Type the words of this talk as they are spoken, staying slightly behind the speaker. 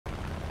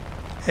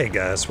Hey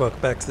guys, welcome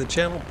back to the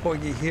channel.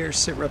 Poigi here,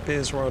 SitRep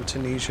is, we're on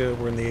Tunisia,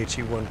 we're in the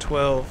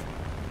HE-112.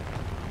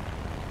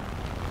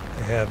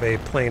 I have a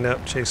plane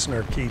up chasing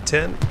our Key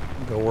 10.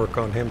 Go work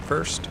on him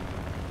first.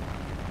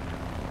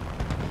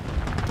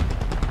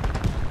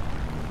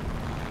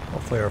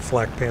 Hopefully our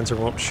flak panzer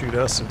won't shoot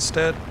us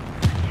instead.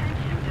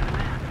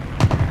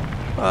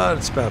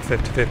 It's about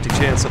 50-50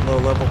 chance at low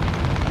level.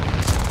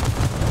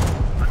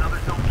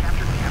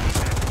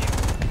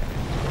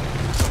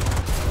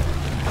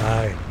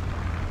 Aye.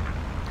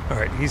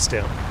 Alright, he's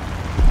down.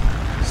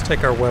 Let's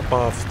take our WEP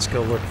off. Let's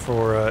go look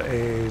for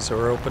A's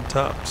or open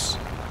tops.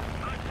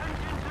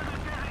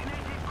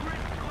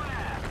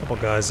 Couple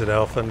guys at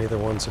Alpha, neither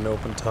one's an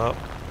open top.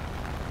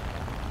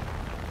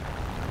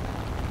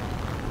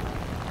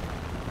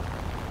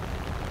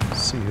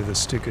 See who the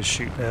Stuka's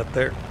shooting at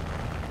there.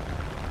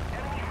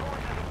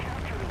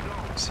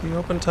 Is he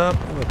open top?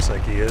 It looks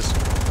like he is.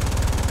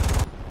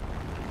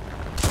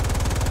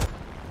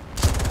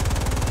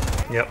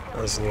 Yep,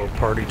 that's a little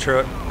party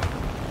truck.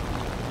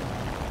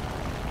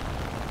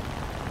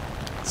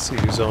 Let's see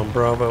who's on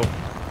Bravo.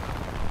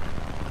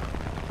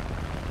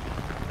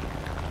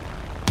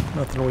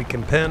 Nothing we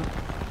can pin.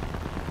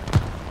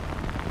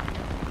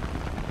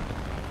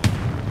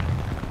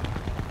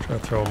 Try to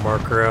throw a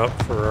marker out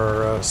for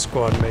our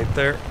squad mate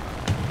there.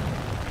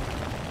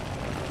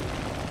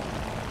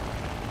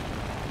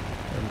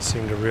 Didn't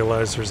seem to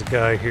realize there's a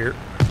guy here.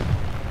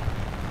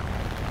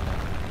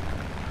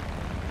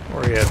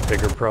 Or he had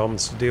bigger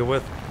problems to deal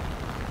with.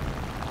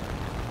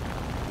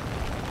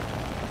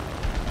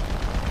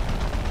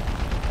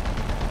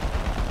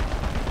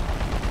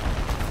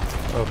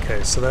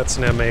 Okay, so that's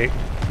an M8.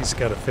 He's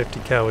got a 50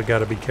 cal we got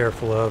to be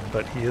careful of,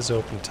 but he is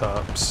open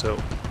top, so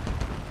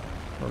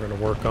we're going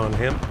to work on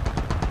him.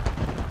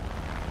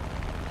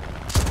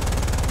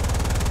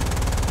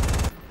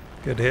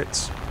 Good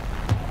hits.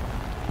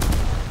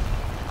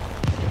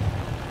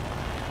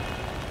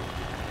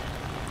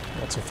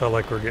 Also felt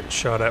like we're getting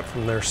shot at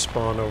from their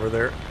spawn over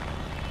there.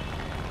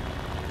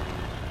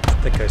 I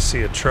think I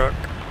see a truck.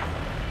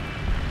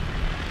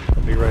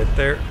 I'll be right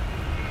there.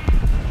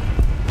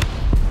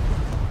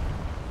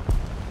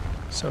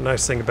 So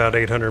nice thing about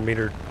 800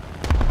 meter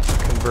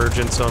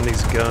convergence on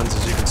these guns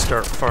is you can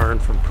start firing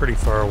from pretty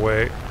far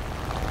away,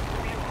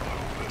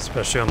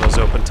 especially on those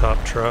open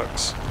top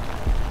trucks,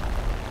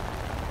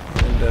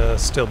 and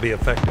still be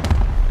effective.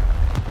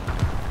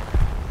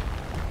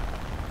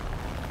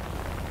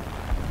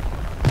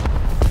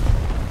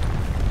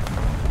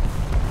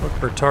 Look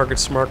for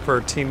targets marked for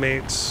our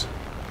teammates.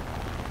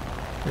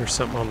 There's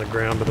something on the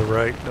ground to the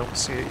right, don't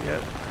see it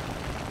yet.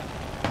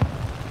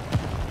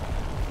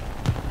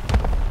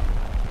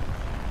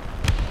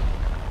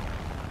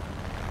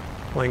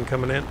 Plane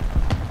coming in.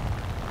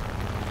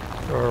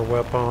 Throw our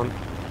WEP on.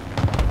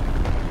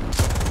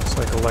 Looks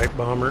like a light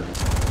bomber.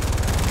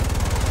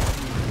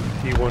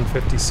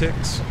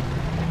 P-156.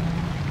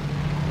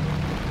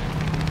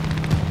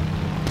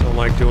 Don't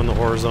like doing the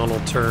horizontal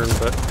turn,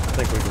 but I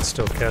think we can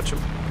still catch him.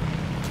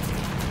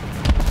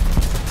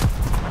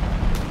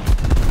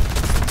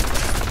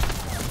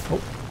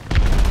 Oh.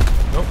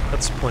 Nope,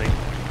 that's a plane.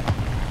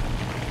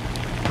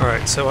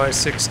 Alright, so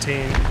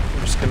I-16.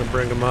 We're just going to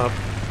bring him up.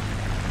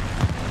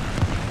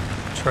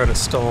 Try to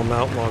stall him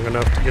out long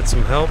enough to get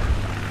some help.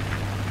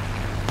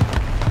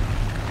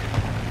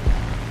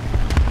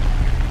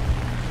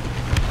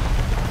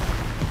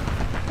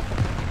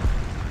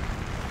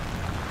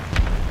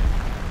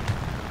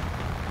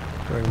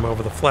 Bring him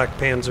over the flak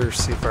panzer,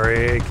 see if our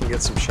AA can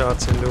get some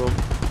shots into him.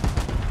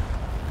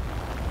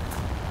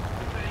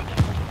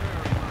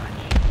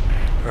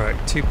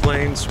 Alright, two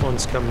planes,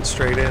 one's coming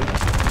straight in.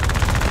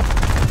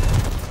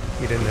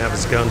 He didn't have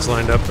his guns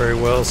lined up very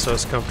well, so I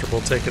was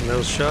comfortable taking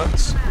those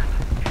shots.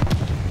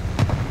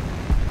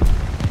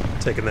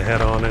 Taking the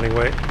head on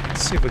anyway.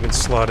 Let's see if we can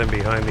slot in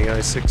behind the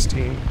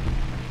I-16.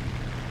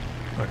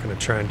 Not going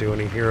to try and do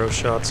any hero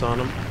shots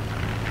on him.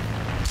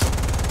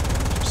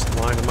 Just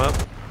line him up.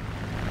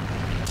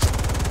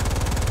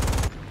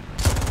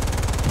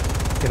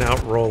 He can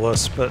outroll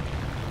us, but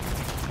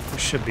we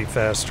should be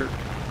faster.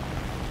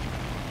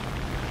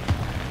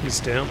 He's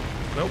down.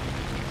 Nope.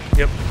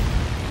 Yep.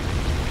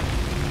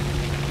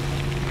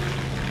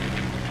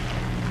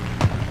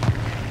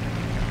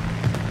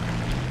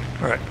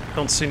 Alright,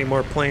 don't see any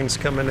more planes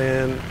coming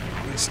in.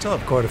 We still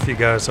have quite a few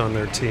guys on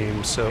their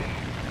team, so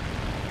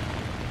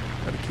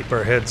gotta keep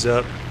our heads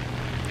up.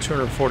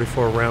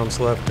 244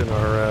 rounds left in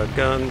our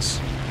guns.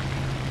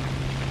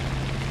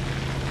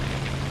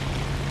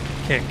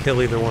 Can't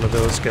kill either one of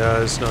those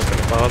guys, not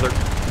gonna bother.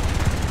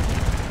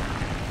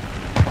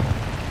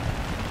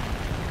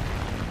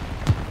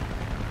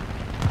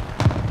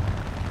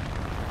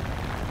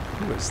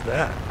 Who is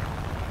that?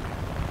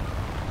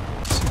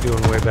 What's he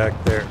doing way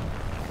back there?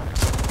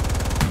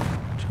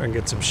 Try and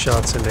get some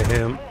shots into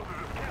him.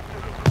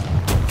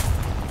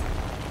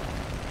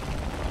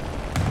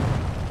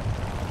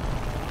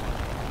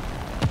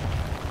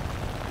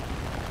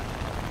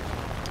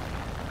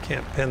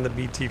 Can't pin the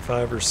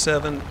BT5 or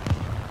 7.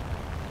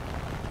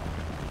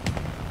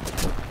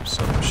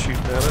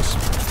 shooting at us.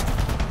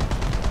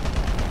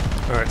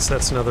 Alright, so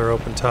that's another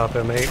open top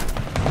M8.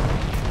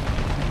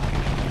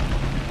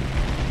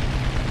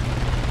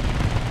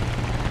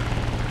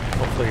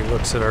 Hopefully he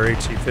looks at our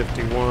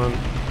HE-51.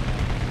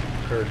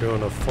 They're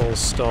doing a full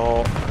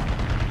stall.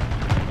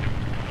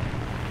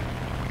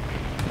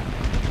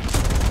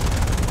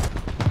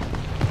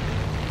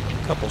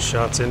 Couple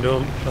shots into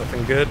him,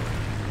 nothing good.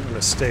 I'm going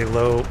to stay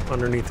low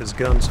underneath his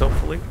guns,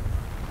 hopefully.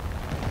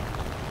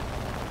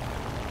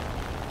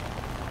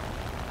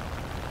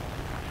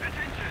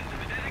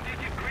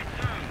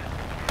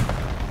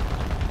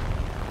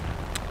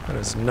 That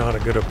is not a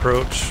good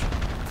approach.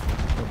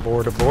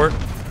 Abort, abort.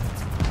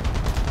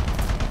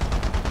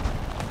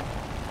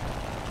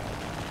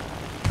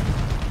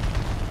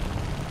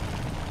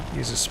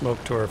 Use a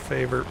smoke to our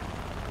favor.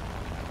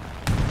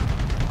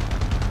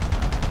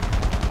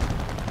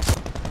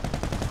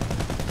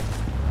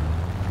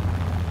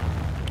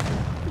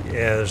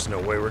 Yeah, there's no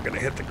way we're going to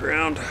hit the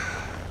ground.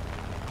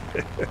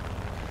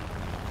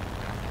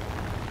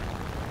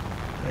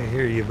 I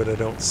hear you, but I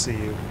don't see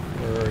you.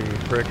 Where are you,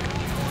 prick?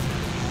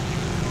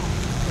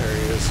 There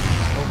he is.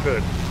 Oh,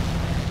 good.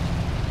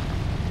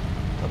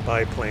 A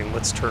biplane.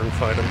 Let's turn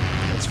fight him.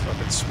 That's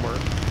fucking smart.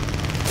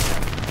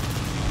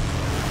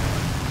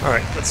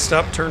 Alright, let's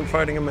stop turn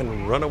fighting him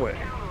and run away.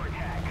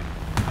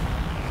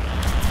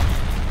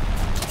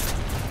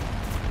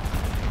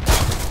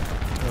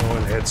 Oh,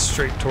 and head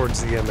straight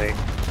towards the M8.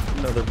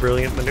 Another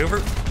brilliant maneuver.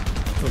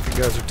 Hope you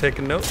guys are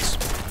taking notes.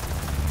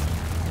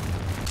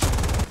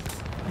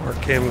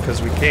 Mark him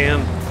because we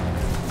can.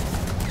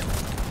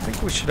 I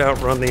think we should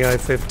outrun the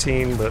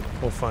I-15, but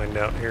we'll find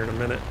out here in a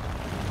minute.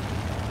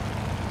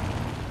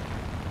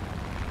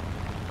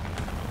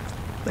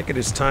 I think it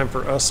is time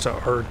for us to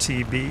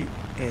RTB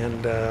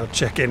and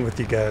check in with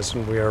you guys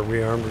when we are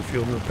rearmed,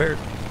 refueled, and repaired.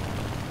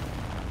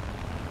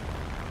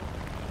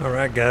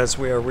 Alright guys,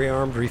 we are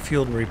rearmed,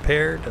 refueled, and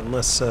repaired,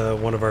 unless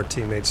one of our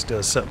teammates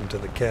does something to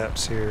the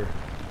caps here.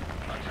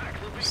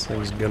 This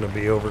thing's gonna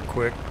be over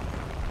quick.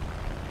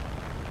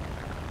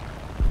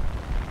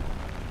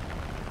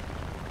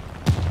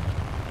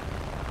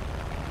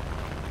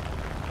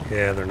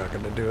 Yeah, they're not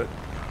gonna do it.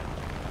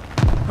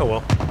 Oh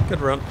well,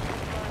 good run.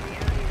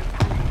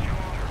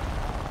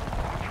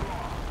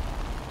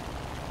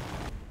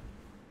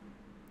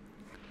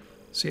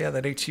 So yeah,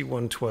 that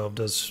HE-112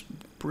 does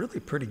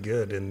really pretty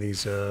good in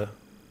these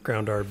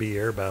ground RB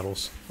air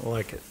battles. I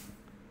like it.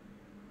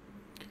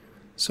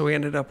 So we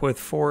ended up with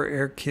 4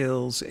 air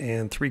kills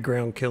and 3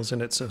 ground kills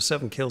in it, so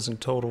 7 kills in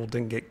total,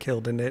 didn't get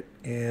killed in it,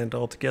 and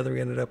altogether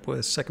we ended up with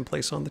 2nd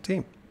place on the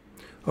team.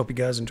 Hope you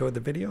guys enjoyed the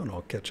video, and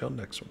I'll catch you on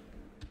the next one.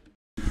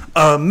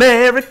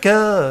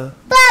 America!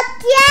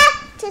 Fuck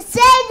yeah! To say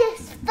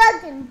this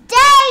fucking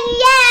day,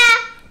 yeah!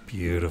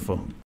 Beautiful.